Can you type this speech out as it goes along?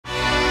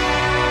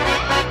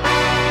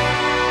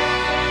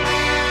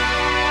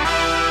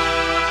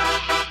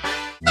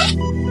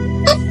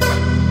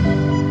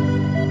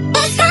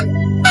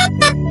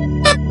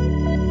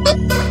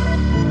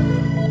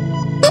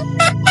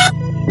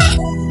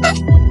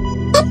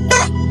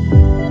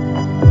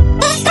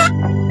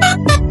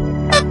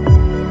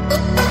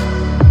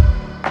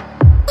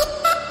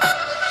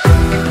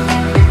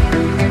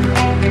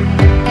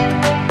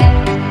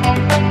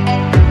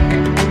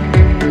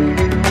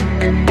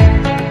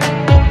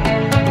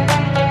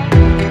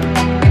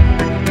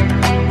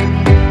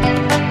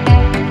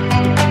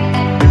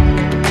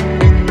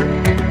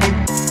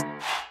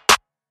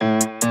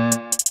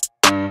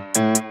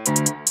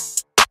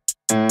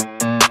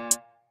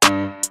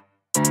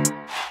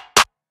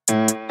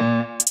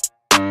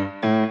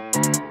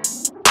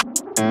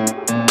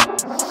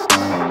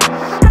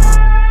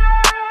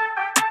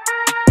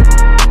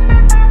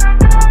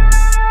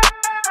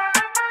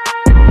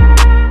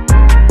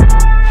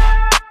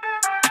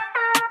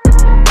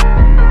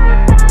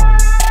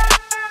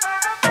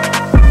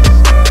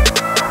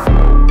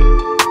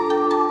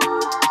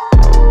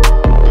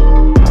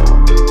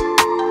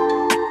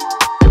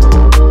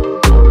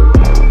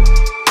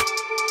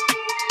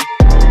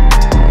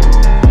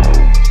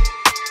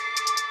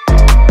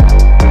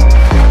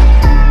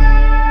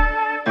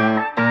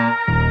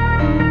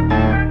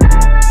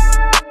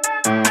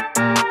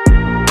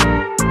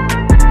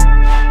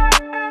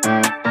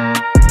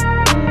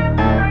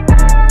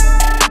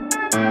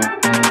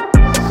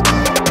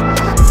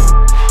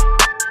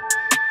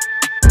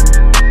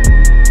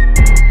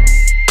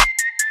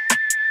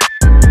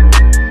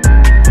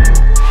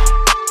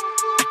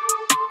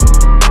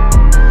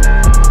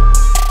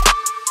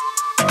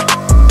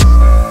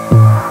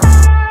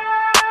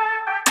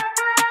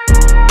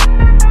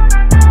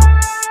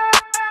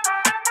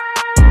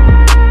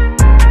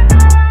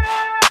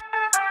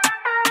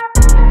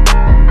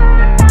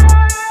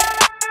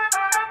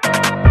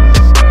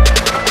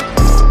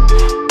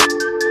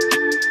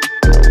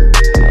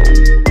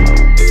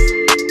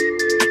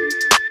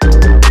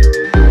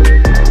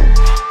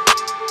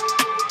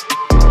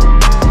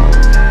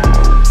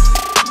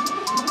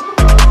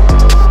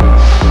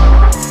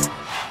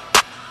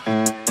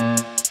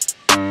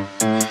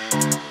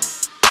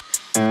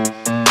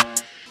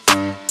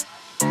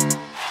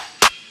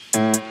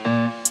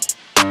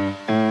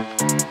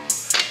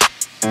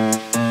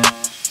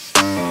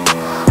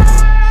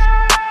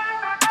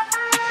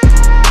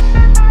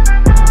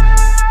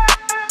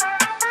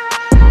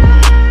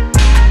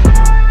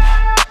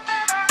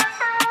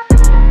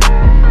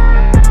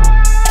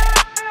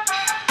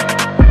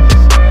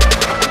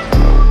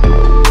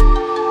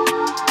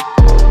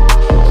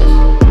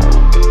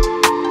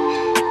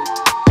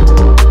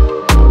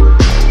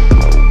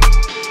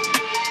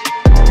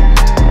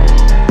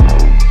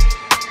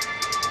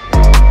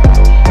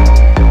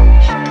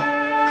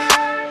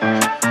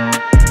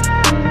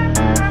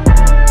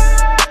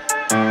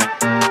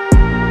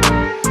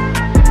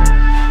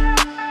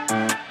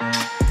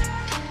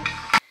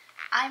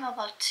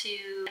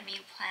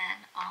meal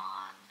plan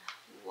on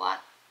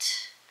what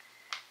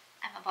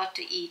I'm about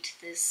to eat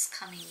this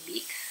coming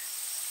week.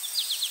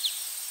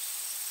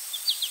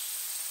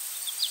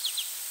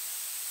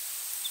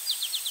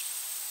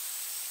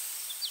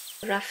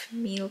 Rough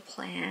meal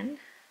plan.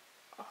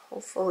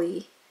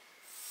 Hopefully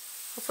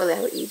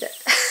I'll eat it.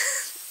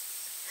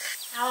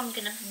 Now I'm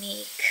gonna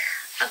make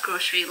a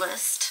grocery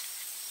list.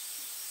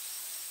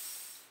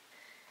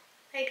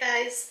 Hey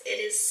guys, it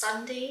is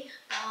Sunday.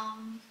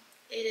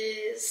 It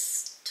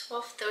is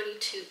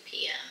 12:32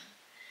 p.m.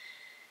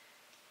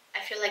 I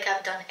feel like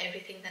I've done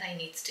everything that I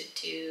need to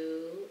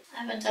do.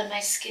 I haven't done my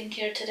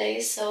skincare today,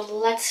 so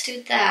let's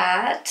do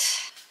that.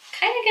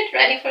 Kind of get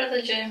ready for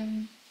the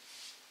gym.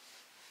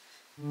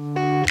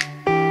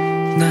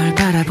 널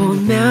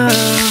바라보며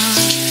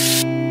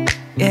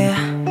yeah.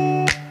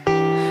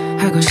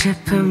 하고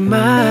싶은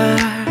말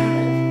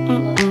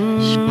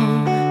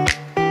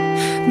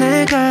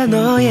내가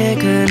너의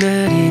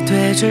그늘이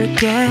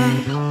돼줄게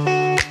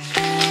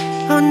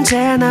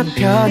언제나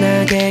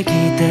편하게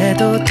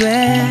기대도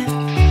돼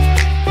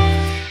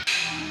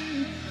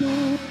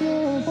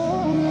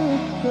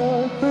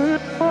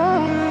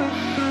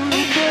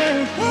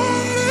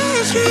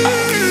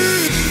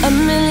A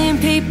million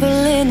people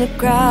in the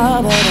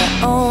crowd, but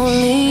I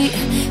only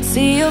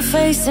see your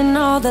face in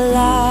all the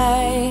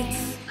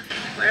lights.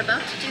 We're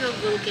about to do a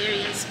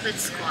Bulgarian split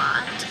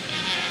squat,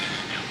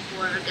 and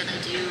we're gonna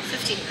do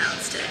 15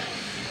 pounds today.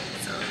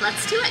 So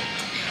let's do it.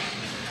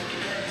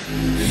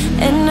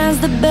 And as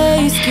the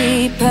bass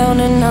keep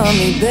pounding on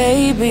me,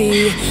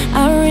 baby,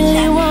 I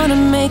really wanna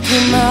make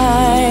you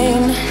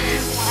mine.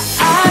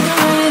 I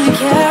don't really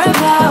care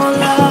about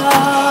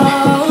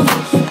love.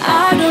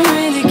 I don't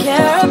really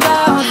care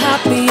about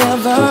happy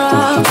ever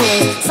after.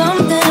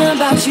 Something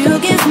about you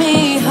gives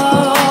me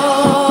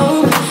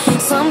hope.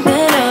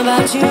 Something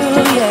about you,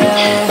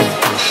 yeah.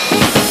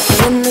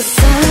 When the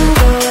sun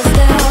goes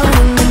down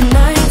and the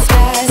night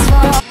skies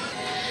fall.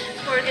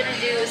 We're gonna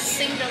do a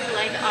single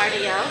leg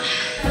RDL.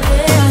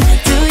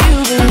 Do you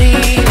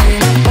believe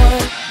in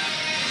what?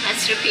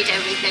 Let's repeat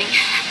everything.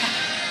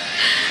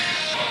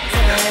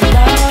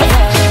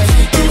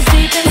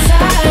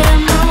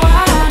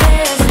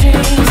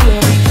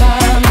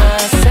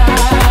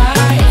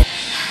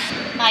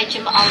 My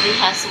gym only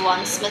has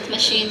one Smith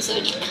machine, so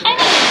it kind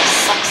of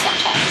sucks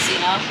sometimes, you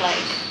know,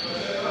 like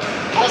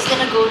I was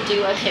gonna go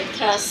do a hip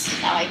thrust,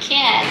 now I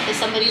can't because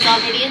somebody's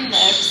already in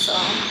there, so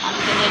I'm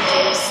gonna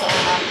do some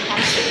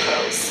hamstring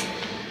curls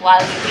while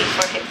we wait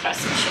for hip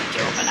thrust machine to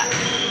open up.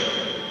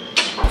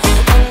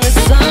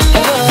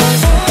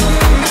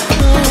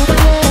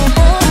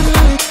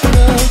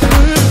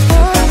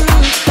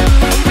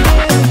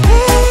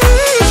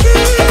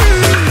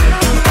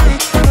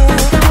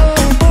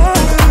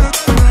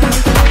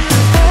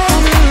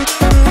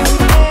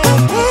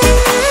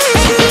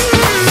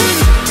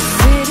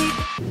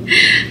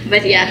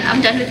 But yeah,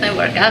 I'm done with my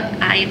workout.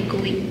 I am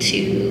going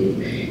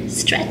to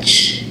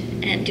stretch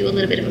and do a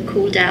little bit of a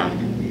cool down,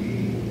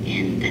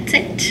 and that's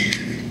it.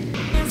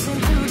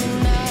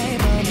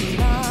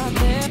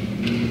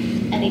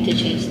 I need to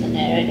change the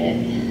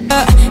narrative.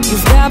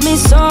 You've got me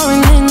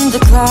soaring in the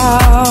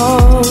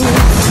clouds.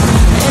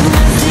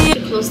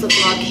 To close the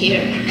vlog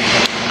here,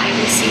 I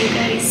will see you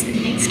guys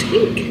next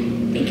week.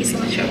 Thank you so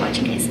much for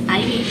watching, guys.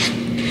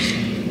 Bye.